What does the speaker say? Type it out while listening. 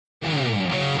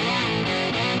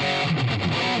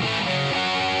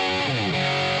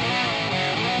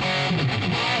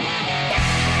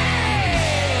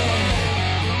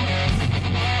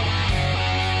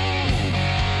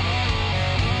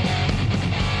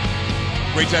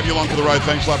Great to have you along for the ride.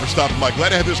 Thanks a lot for stopping by. Glad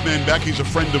to have this man back. He's a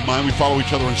friend of mine. We follow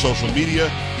each other on social media.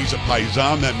 He's a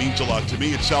paisan. That means a lot to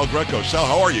me. It's Sal Greco. Sal,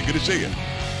 how are you? Good to see you.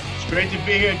 It's great to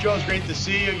be here, Joe. It's great to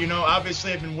see you. You know,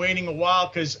 obviously I've been waiting a while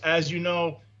because, as you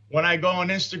know, when I go on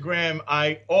Instagram,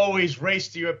 I always race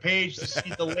to your page to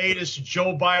see the latest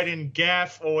Joe Biden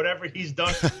gaffe or whatever he's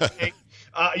done today.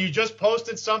 You just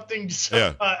posted something, so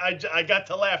yeah. I got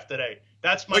to laugh today.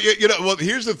 That's my. Well,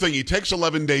 here's the thing. He takes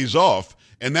 11 days off,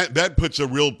 and that puts a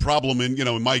real problem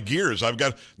in my gears. I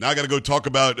got to go talk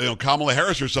about Kamala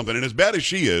Harris or something. And as bad as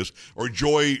she is, or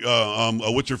Joy,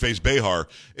 what's her face, Behar,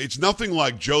 it's nothing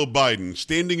like Joe Biden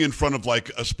standing in front of like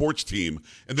a sports team,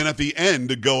 and then at the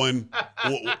end going,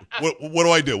 what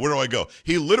do I do? Where do I go?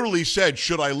 He literally said,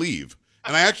 "Should I leave?"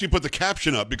 And I actually put the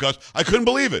caption up because I couldn't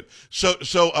believe it. So,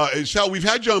 Sal, we've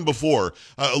had you on before.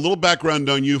 A little background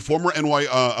on you, former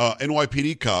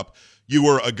NYPD cop. You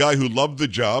were a guy who loved the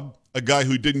job, a guy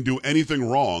who didn't do anything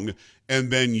wrong,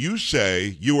 and then you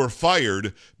say you were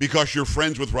fired because you're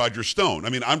friends with Roger Stone. I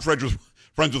mean, I'm friends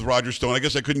with Roger Stone. I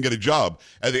guess I couldn't get a job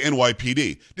at the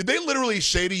NYPD. Did they literally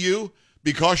say to you,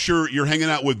 because you're hanging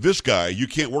out with this guy, you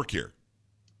can't work here?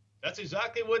 That's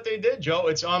exactly what they did, Joe.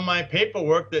 It's on my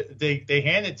paperwork that they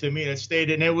handed to me that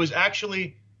stated, and it was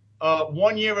actually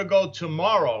 1 year ago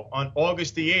tomorrow on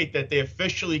August the 8th that they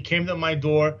officially came to my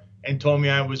door and told me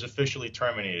I was officially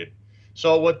terminated.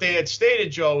 So what they had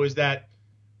stated, Joe, is that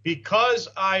because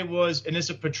I was, and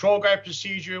it's a patrol guide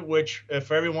procedure, which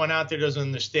for everyone out there doesn't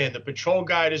understand, the patrol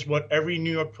guide is what every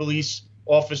New York police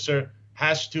officer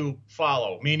has to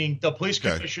follow, meaning the police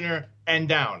commissioner and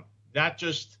down, not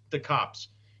just the cops.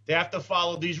 They have to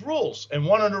follow these rules. And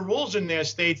one of the rules in there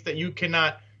states that you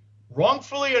cannot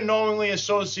wrongfully or knowingly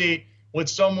associate with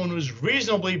someone who's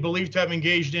reasonably believed to have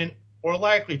engaged in or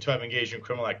likely to have engaged in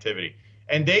criminal activity.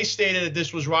 And they stated that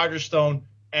this was Roger Stone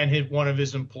and one of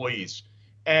his employees.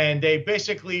 And they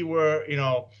basically were,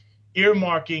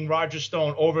 earmarking Roger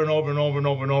Stone over and over and over and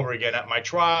over and over again at my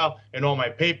trial and all my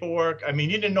paperwork. I mean,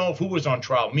 you didn't know who was on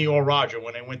trial, me or Roger,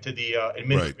 when I went to the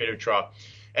administrative trial.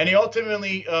 And he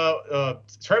ultimately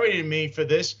terminated me for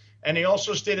this. And he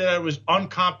also stated that it was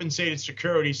uncompensated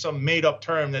security, some made-up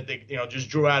term that they just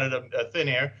drew out of thin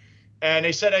air. And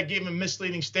they said I gave him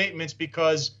misleading statements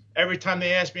because every time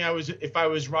they asked me if I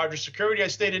was Roger's security, I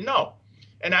stated no.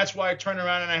 And that's why I turned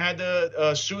around and I had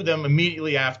to sue them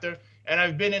immediately after. And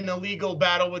I've been in a legal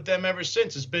battle with them ever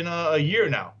since. It's been a year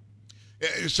now.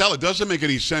 Sal, it doesn't make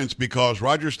any sense because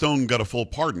Roger Stone got a full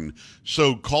pardon.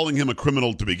 So calling him a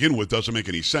criminal to begin with doesn't make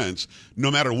any sense.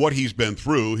 No matter what he's been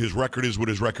through, his record is what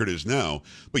his record is now.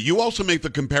 But you also make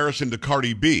the comparison to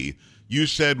Cardi B. You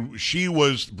said she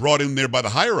was brought in there by the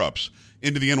higher-ups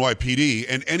into the NYPD,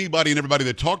 and anybody and everybody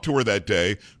that talked to her that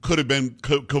day could have been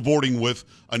cavorting with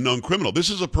a known criminal. This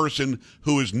is a person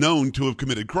who is known to have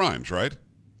committed crimes, right?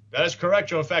 That is correct,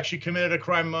 Joe. In fact, she committed a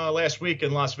crime last week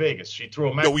in Las Vegas. She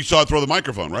threw a we saw her throw the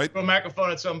microphone, right? Threw a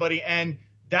microphone at somebody, and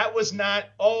that was not,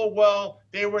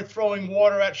 they were throwing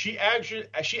water at. She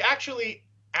actually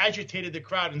agitated the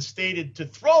crowd and stated to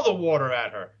throw the water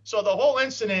at her. So the whole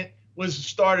incident was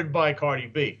started by Cardi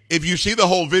B. If you see the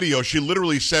whole video, she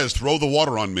literally says, "Throw the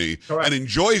water on me," correct, and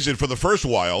enjoys it for the first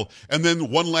while, and then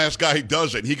one last guy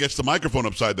does it, and he gets the microphone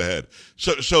upside the head.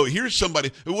 So here's somebody.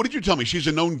 What did you tell me? She's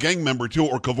a known gang member, too,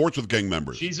 or cavorts with gang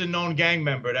members? She's a known gang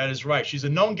member. That is right. She's a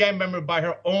known gang member by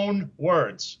her own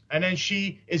words. And then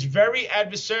she is very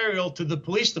adversarial to the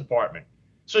police department.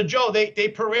 So, Joe, they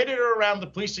paraded her around the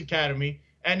police academy.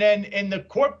 And then in the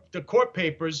court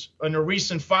papers on a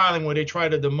recent filing where they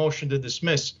tried the motion to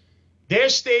dismiss, they're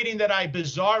stating that I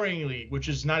bizarrely, which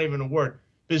is not even a word,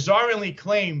 bizarrely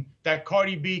claimed that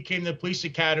Cardi B came to the police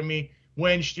academy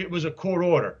when it was a court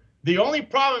order. The only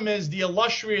problem is the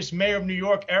illustrious mayor of New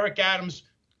York, Eric Adams,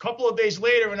 a couple of days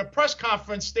later in a press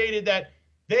conference stated that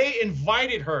they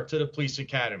invited her to the police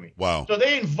academy. Wow. So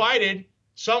they invited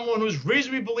someone who's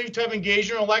reasonably believed to have engaged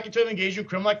in or likely to have engaged in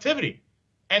criminal activity.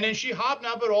 And then she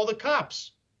hobnobbed all the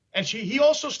cops. And he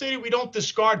also stated we don't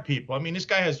discard people. I mean, this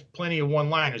guy has plenty of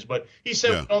one-liners, but he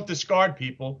said we don't discard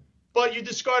people. But you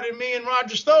discarded me and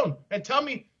Roger Stone. And tell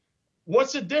me,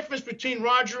 what's the difference between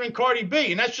Roger and Cardi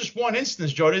B? And that's just one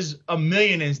instance, Joe. There's a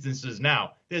million instances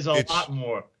now. There's a lot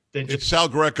more. It's Sal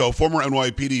Greco, former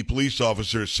NYPD police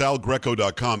officer,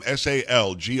 salgreco.com,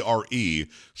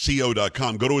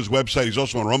 SALGRECO.com. Go to his website. He's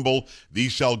also on Rumble, the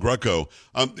Sal Greco.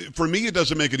 For me, it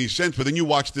doesn't make any sense, but then you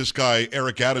watch this guy,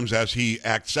 Eric Adams, as he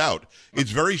acts out.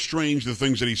 It's very strange, the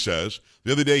things that he says.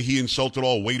 The other day, he insulted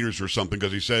all waiters or something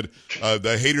because he said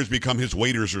the haters become his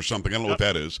waiters or something. I don't know what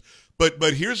that is.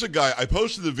 But here's a guy. I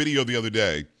posted the video the other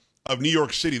day of New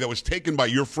York City that was taken by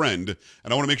your friend,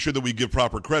 and I want to make sure that we give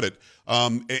proper credit.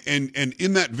 And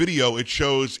in that video, it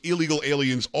shows illegal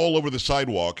aliens all over the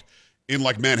sidewalk in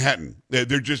like Manhattan.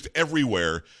 They're just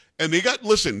everywhere. And they got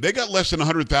less than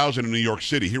 100,000 in New York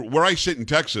City. Here, where I sit in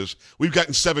Texas, we've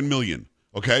gotten 7 million.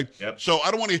 Okay, yep. So I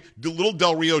don't want to little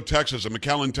Del Rio, Texas, and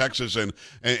McAllen, Texas,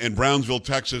 and Brownsville,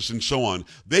 Texas, and so on.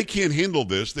 They can't handle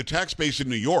this. The tax base in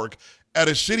New York, at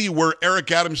a city where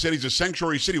Eric Adams said he's a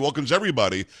sanctuary city, welcomes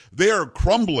everybody, they are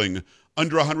crumbling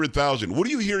under 100,000. What are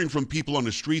you hearing from people on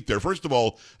the street there? First of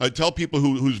all, tell people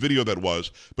whose video that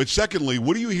was. But secondly,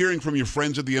 what are you hearing from your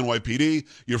friends at the NYPD,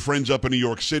 your friends up in New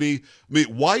York City? I mean,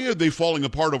 why are they falling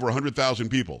apart over 100,000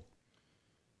 people?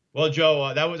 Well,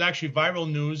 Joe, that was actually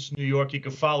viral news, New York. You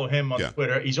can follow him on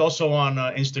Twitter. He's also on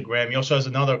Instagram. He also has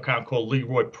another account called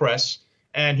Leroy Press.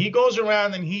 And he goes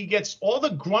around and he gets all the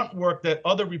grunt work that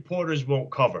other reporters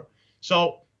won't cover.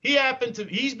 So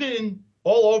he's been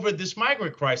all over this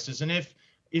migrant crisis. And if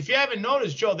you haven't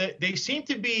noticed, Joe, they seem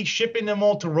to be shipping them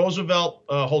all to Roosevelt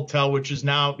Hotel, which has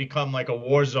now become like a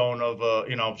war zone of,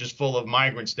 just full of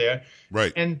migrants there.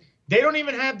 Right. And they don't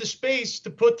even have the space to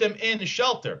put them in a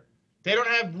shelter. They don't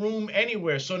have room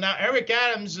anywhere. So now Eric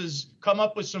Adams has come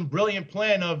up with some brilliant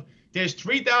plan of there's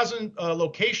 3,000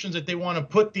 locations that they want to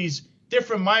put these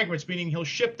different migrants, meaning he'll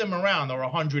ship them around, or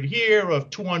 100 here, or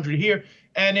 200 here.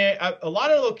 And a lot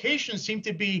of locations seem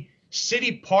to be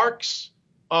city parks.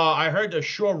 I heard the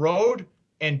Shore Road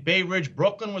and Bay Ridge,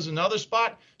 Brooklyn was another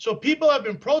spot. So people have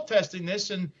been protesting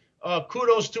this, and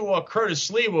kudos to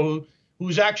Curtis Sliwa,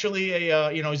 who's actually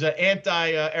he's an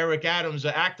anti-Eric Adams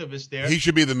activist there. He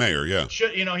should be the mayor, yeah.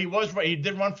 He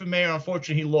did run for mayor.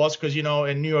 Unfortunately, he lost because,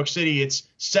 in New York City, it's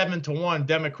 7-1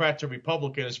 Democrat to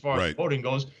Republican as far as voting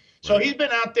goes. So he's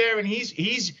been out there and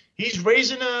he's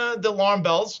raising the alarm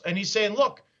bells, and he's saying,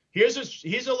 look, here's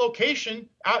a location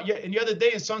out the other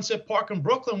day in Sunset Park in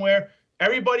Brooklyn where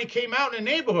everybody came out in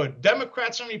the neighborhood,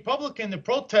 Democrats and Republicans, to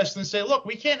protest and say, look,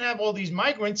 we can't have all these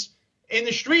migrants in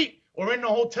the street or in the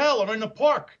hotel or in the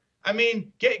park. I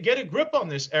mean, get a grip on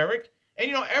this, Eric.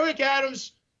 And, Eric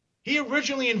Adams, he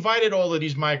originally invited all of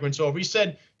these migrants over. He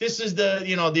said, this is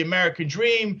the American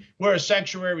dream. We're a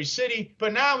sanctuary city.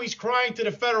 But now he's crying to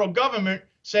the federal government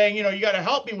saying, you got to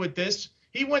help me with this.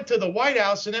 He went to the White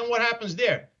House, and then what happens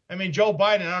there? I mean, Joe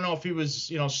Biden, I don't know if he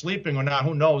was, sleeping or not.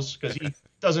 Who knows? Because he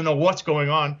doesn't know what's going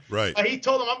on. Right. He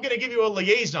told him, I'm going to give you a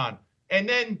liaison. And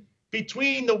then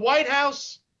between the White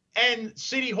House and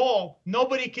City Hall,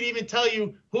 nobody can even tell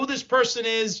you who this person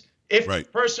is, if the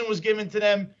person was given to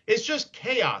them. It's just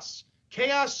chaos. So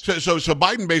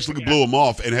Biden basically blew him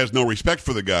off and has no respect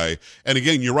for the guy. And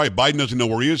again, you're right. Biden doesn't know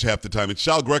where he is half the time. It's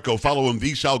Sal Greco. Follow him,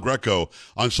 the Sal Greco,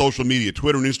 on social media,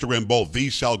 Twitter and Instagram, both. The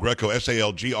Sal Greco,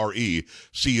 SalGreco.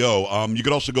 You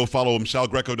could also go follow him,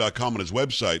 salgreco.com, on his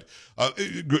website.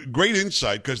 Great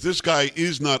insight, because this guy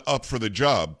is not up for the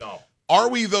job. No. Are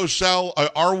we, though, Sal?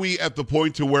 Are we at the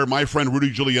point to where my friend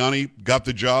Rudy Giuliani got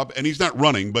the job? And he's not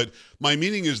running, but my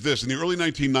meaning is this. In the early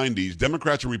 1990s,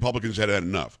 Democrats and Republicans had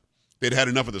enough. They'd had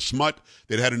enough of the smut.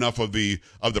 They'd had enough of the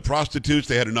prostitutes.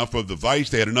 They had enough of the vice.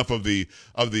 They had enough of the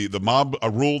mob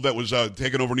rule that was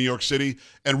taking over New York City.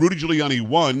 And Rudy Giuliani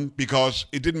won because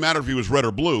it didn't matter if he was red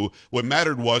or blue. What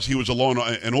mattered was he was a law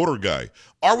and order guy.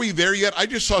 Are we there yet? I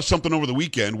just saw something over the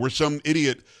weekend where some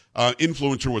idiot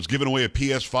influencer was giving away a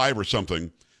PS5 or something,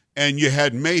 and you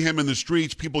had mayhem in the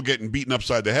streets, people getting beaten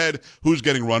upside the head, who's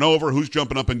getting run over, who's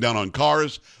jumping up and down on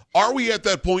cars. Are we at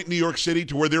that point in New York City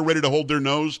to where they're ready to hold their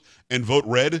nose and vote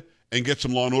red and get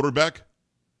some law and order back?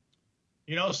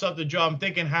 You know something, Joe? I'm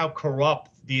thinking how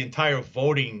corrupt the entire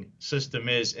voting system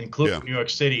is, including New York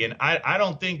City. And I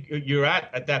don't think you're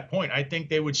at that point. I think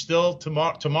they would still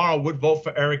tomorrow would vote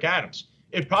for Eric Adams.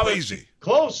 It probably Crazy.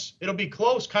 Close. It'll be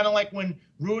close, kind of like when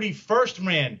Rudy first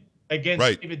ran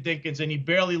against David Dinkins and he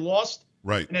barely lost.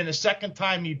 Right. And then the second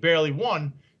time he barely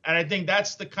won. And I think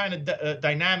that's the kind of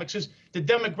dynamics. Is the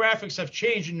demographics have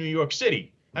changed in New York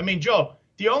City. I mean, Joe,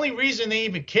 the only reason they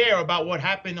even care about what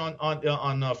happened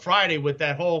on Friday with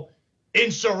that whole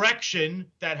insurrection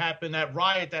that happened, that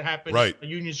riot that happened at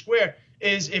Union Square,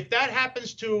 is if that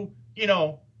happens to,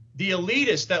 the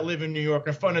elitists that live in New York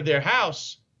in front of their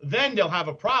house, then they'll have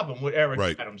a problem with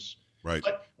Eric Adams. Right.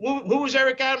 But who was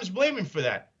Eric Adams blaming for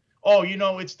that? Oh,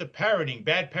 it's the parroting,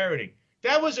 bad parroting.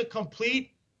 That was a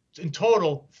complete and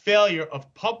total failure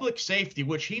of public safety,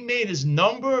 which he made his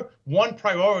number one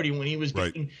priority when he was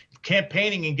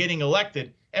campaigning and getting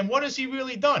elected. And what has he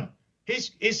really done?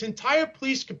 His entire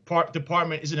police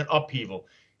department is in an upheaval.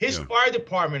 His fire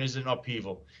department is in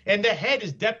upheaval. And the head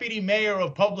is deputy mayor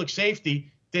of public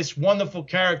safety this wonderful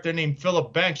character named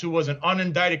Philip Banks, who was an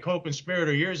unindicted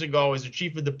co-conspirator years ago as the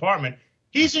chief of department.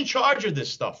 He's in charge of this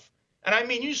stuff. And I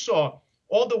mean, you saw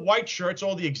all the white shirts,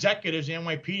 all the executives, the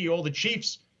NYPD, all the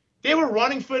chiefs, they were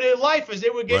running for their life as they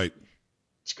were getting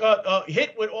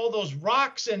hit with all those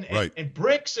rocks and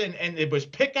bricks, and it was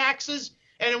pickaxes.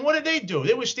 And then what did they do?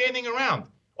 They were standing around.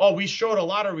 Oh, we showed a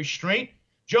lot of restraint.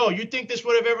 Joe, you think this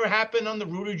would have ever happened under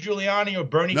Rudy Giuliani or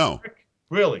Bernie? No.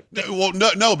 Really? Well,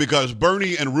 no, because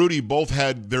Bernie and Rudy both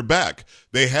had their back.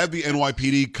 They had the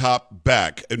NYPD cop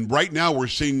back. And right now we're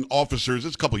seeing officers,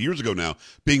 it's a couple of years ago now,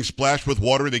 being splashed with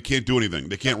water. They can't do anything.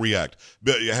 They can't react.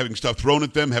 Having stuff thrown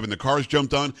at them, having the cars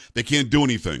jumped on, they can't do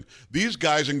anything. These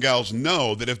guys and gals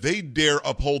know that if they dare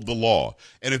uphold the law,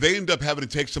 and if they end up having to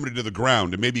take somebody to the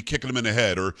ground and maybe kicking them in the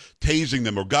head or tasing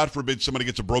them, or God forbid somebody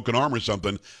gets a broken arm or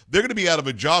something, they're going to be out of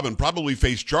a job and probably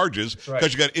face charges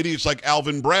because you got idiots like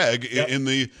Alvin Bragg in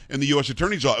the U.S.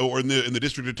 Attorney's or in the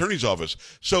District Attorney's office.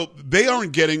 So they aren't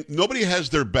getting. Nobody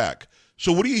has their back.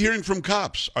 So what are you hearing from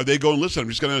cops? Are they going, listen, I'm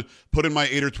just going to put in my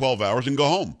 8 or 12 hours and go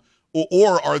home,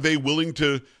 or are they willing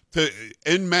to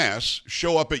en masse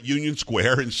show up at Union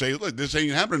Square and say, look, this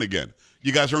ain't happening again.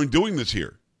 You guys aren't doing this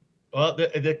here. Well,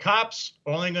 the cops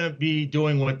are only going to be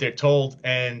doing what they're told,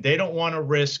 and they don't want to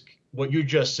risk what you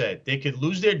just said. They could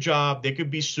lose their job. They could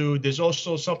be sued. There's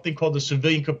also something called the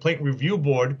Civilian Complaint Review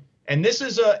Board. And this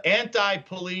is a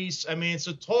anti-police. I mean, it's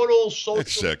a total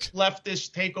socialist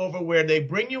leftist takeover where they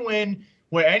bring you in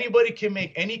where anybody can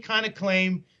make any kind of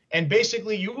claim, and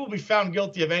basically you will be found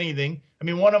guilty of anything. I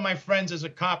mean, one of my friends is a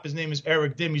cop. His name is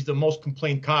Eric Dim. He's the most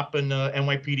complained cop in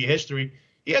NYPD history.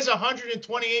 He has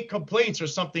 128 complaints or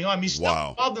something on him. He's still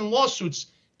involved in lawsuits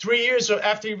 3 years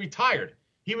after he retired.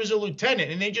 He was a lieutenant,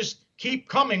 and they just keep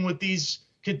coming with these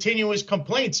continuous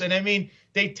complaints. And I mean,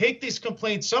 they take these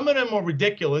complaints. Some of them are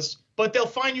ridiculous, but they'll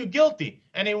find you guilty,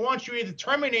 and they want you either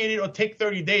terminated or take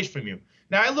 30 days from you.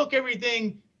 Now, I look at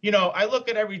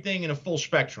everything in a full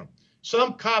spectrum.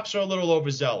 Some cops are a little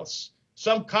overzealous.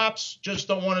 Some cops just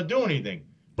don't want to do anything.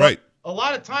 Right. A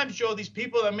lot of times, Joe, these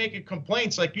people that make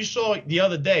complaints, like you saw the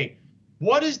other day,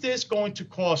 what is this going to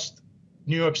cost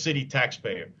New York City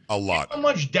taxpayer? A lot. How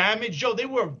much damage, Joe? They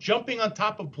were jumping on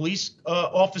top of police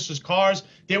officers' cars.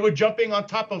 They were jumping on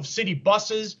top of city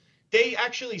buses. They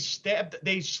actually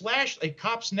slashed a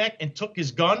cop's neck and took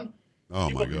his gun. Oh,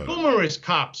 my God. Numerous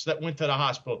cops that went to the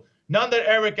hospital. None that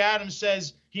Eric Adams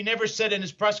says. He never said in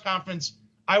his press conference,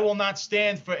 I will not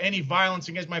stand for any violence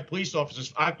against my police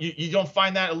officers. You don't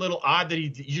find that a little odd that he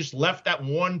just left that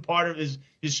one part of his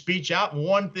speech out,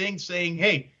 one thing saying,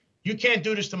 hey, you can't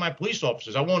do this to my police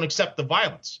officers. I won't accept the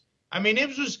violence. I mean,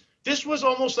 this was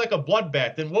almost like a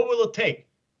bloodbath. And what will it take?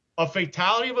 A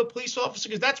fatality of a police officer?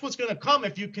 Because that's what's going to come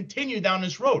if you continue down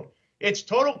this road. It's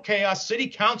total chaos. City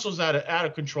council's out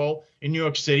of control in New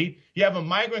York City. You have a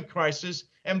migrant crisis.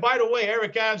 And by the way,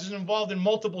 Eric Adams is involved in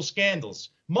multiple scandals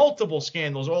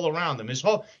all around him. His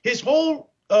whole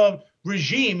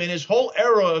regime and his whole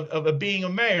era of being a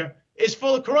mayor is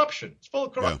full of corruption. It's full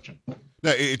of corruption. Yeah.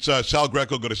 Now, it's Sal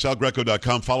Greco. Go to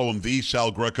salgreco.com. Follow him, the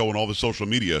Sal Greco, on all the social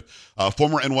media.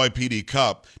 Former NYPD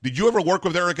cop. Did you ever work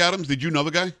with Eric Adams? Did you know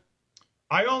the guy?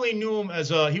 I only knew him as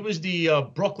he was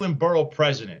the Brooklyn borough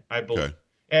president, I believe. Okay.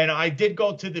 And I did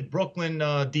go to the Brooklyn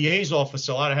DA's office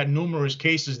a lot. I had numerous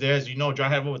cases there. As you know, I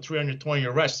had over 320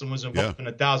 arrests and was involved in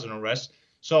 1,000 arrests.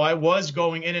 So I was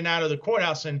going in and out of the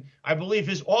courthouse, and I believe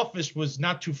his office was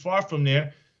not too far from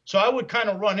there. So I would kind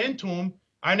of run into him.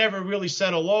 I never really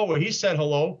said hello, or he said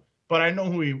hello, but I knew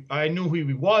who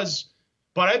he was.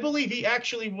 But I believe he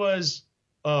actually was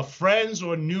friends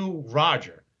or knew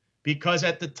Roger, because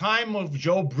at the time of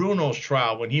Joe Bruno's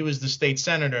trial, when he was the state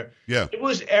senator, it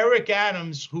was Eric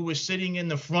Adams who was sitting in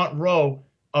the front row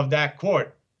of that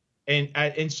court and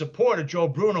in support of Joe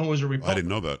Bruno, who was a Republican. I didn't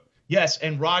know that. Yes,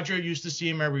 and Roger used to see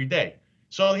him every day.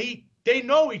 So they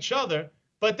know each other,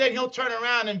 but then he'll turn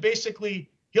around and basically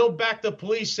he'll back the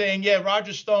police saying, yeah,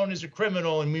 Roger Stone is a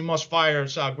criminal and we must fire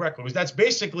Sal Greco. Because that's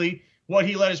basically what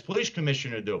he let his police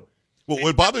commissioner do. Well,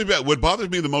 what bothers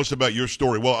me the most about your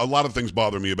story, well, a lot of things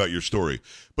bother me about your story,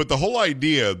 but the whole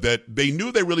idea that they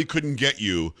knew they really couldn't get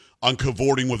you on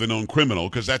cavorting with a known criminal,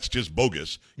 because that's just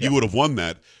bogus. Yep. You would have won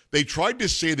that. They tried to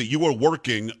say that you were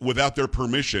working without their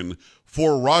permission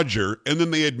for Roger, and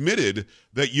then they admitted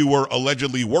that you were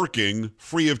allegedly working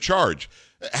free of charge.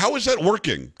 How is that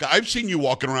working? I've seen you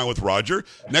walking around with Roger.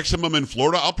 Next time I'm in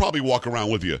Florida, I'll probably walk around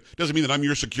with you. Doesn't mean that I'm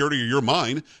your security or you're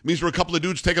mine. It means we're a couple of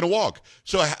dudes taking a walk.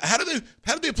 So how do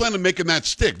they plan on making that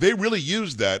stick? They really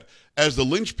used that as the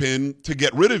linchpin to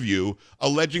get rid of you,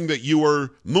 alleging that you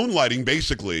were moonlighting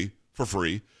basically for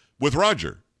free with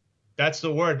Roger. That's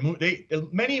the word.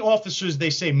 Many officers,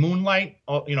 they say moonlight,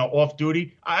 off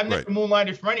duty. I've never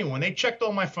moonlighted for anyone. They checked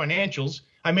all my financials.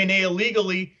 I mean, they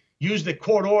illegally used the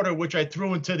court order, which I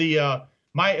threw into the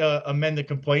my amended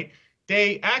complaint.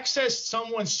 They accessed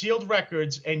someone's sealed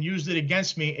records and used it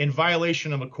against me in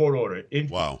violation of a court order.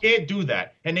 Wow. You can't do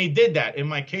that. And they did that in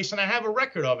my case, and I have a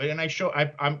record of it, and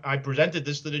I presented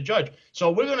this to the judge.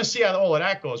 So we're going to see how all of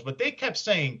that goes. But they kept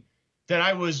saying that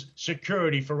I was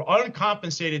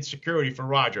uncompensated security for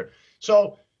Roger.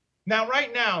 So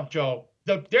right now, Joe,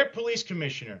 their police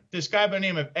commissioner, this guy by the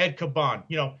name of Ed Caban,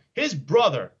 his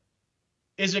brother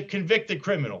is a convicted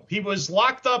criminal. He was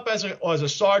locked up as a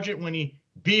sergeant when he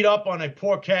beat up on a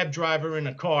poor cab driver in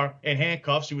a car in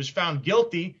handcuffs. He was found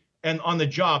guilty and on the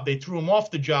job. They threw him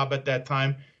off the job at that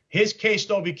time. His case,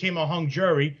 though, became a hung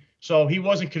jury, so he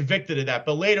wasn't convicted of that.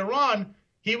 But later on,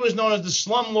 he was known as the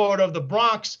slumlord of the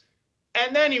Bronx,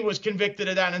 and then he was convicted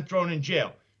of that and thrown in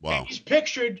jail. Wow. And he's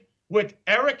pictured with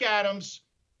Eric Adams,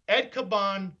 Ed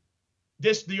Caban,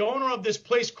 the owner of this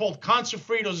place called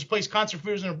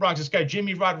Concert-Fritos in the Bronx, this guy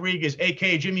Jimmy Rodriguez,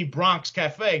 a.k.a. Jimmy Bronx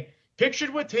Cafe,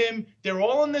 pictured with him. They're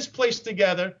all in this place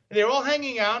together. They're all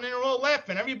hanging out, and they're all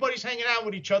laughing. Everybody's hanging out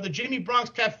with each other. Jimmy Bronx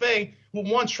Cafe, who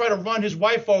once tried to run his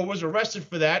wife over, was arrested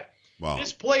for that. Wow.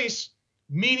 This place,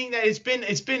 meaning that it's been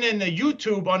in the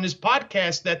YouTube on this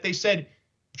podcast that they said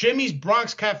Jimmy's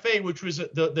Bronx Cafe, which was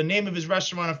the name of his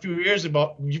restaurant a few years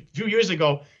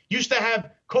ago, used to have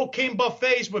cocaine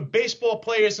buffets with baseball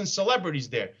players and celebrities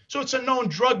there. So it's a known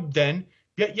drug den.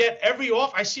 Yet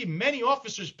I see many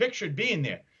officers pictured being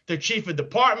there. The chief of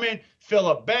department,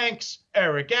 Philip Banks,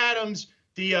 Eric Adams,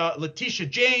 the Letitia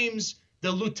James,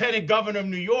 the lieutenant governor of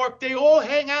New York. They all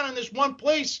hang out in this one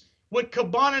place with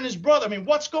Caban and his brother. I mean,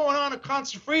 what's going on at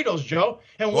Concert-Fritos, Joe?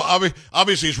 And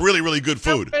obviously, it's really, really good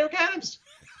food. Eric Adams.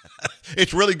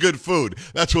 It's really good food.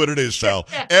 That's what it is, Sal.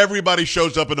 Everybody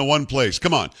shows up into one place.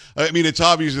 Come on. I mean, it's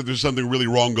obvious that there's something really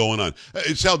wrong going on.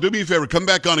 Sal, do me a favor. Come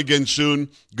back on again soon.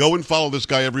 Go and follow this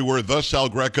guy everywhere. The Sal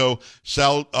Greco.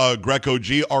 Sal Greco,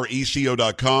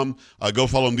 Greco.com. Go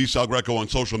follow him, The Sal Greco, on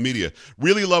social media.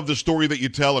 Really love the story that you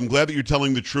tell. I'm glad that you're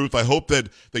telling the truth. I hope that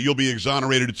you'll be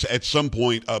exonerated at some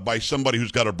point by somebody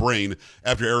who's got a brain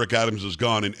after Eric Adams is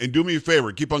gone. And do me a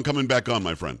favor. Keep on coming back on,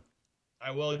 my friend. I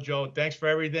will, Joe. Thanks for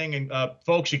everything. And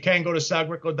folks, you can go to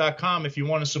salgreco.com if you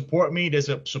want to support me. There's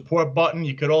a support button.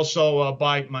 You could also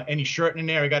buy any shirt in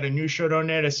there. I got a new shirt on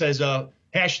there that says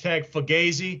hashtag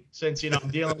Fugazi, since I'm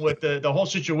dealing with the whole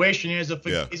situation here is a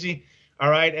Fugazi. Yeah.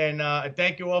 All right. And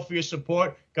thank you all for your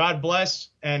support. God bless.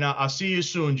 And I'll see you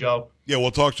soon, Joe. Yeah, we'll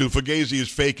talk soon. Fugazi is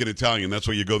fake in Italian. That's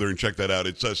why you go there and check that out.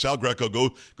 It's Sal Greco. Go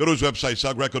to his website,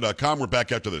 salgreco.com. We're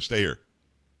back after this. Stay here.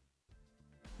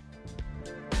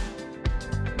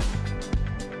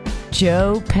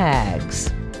 Joe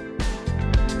Pags.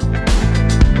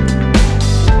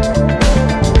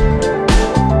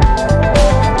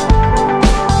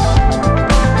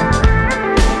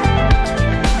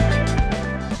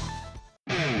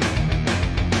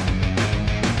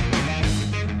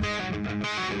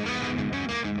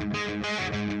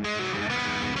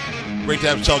 Great to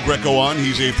have Sal Greco on.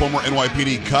 He's a former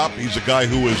NYPD cop. He's a guy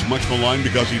who is much maligned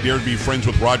because he dared be friends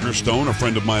with Roger Stone, a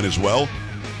friend of mine as well.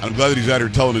 I'm glad that he's out here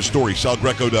telling his story.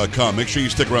 salgreco.com. Make sure you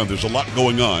stick around. There's a lot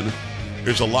going on.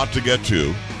 There's a lot to get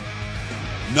to.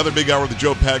 Another big hour of the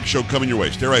Joe Pags Show coming your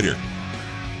way. Stay right here.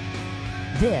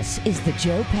 This is the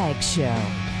Joe Pags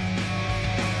Show.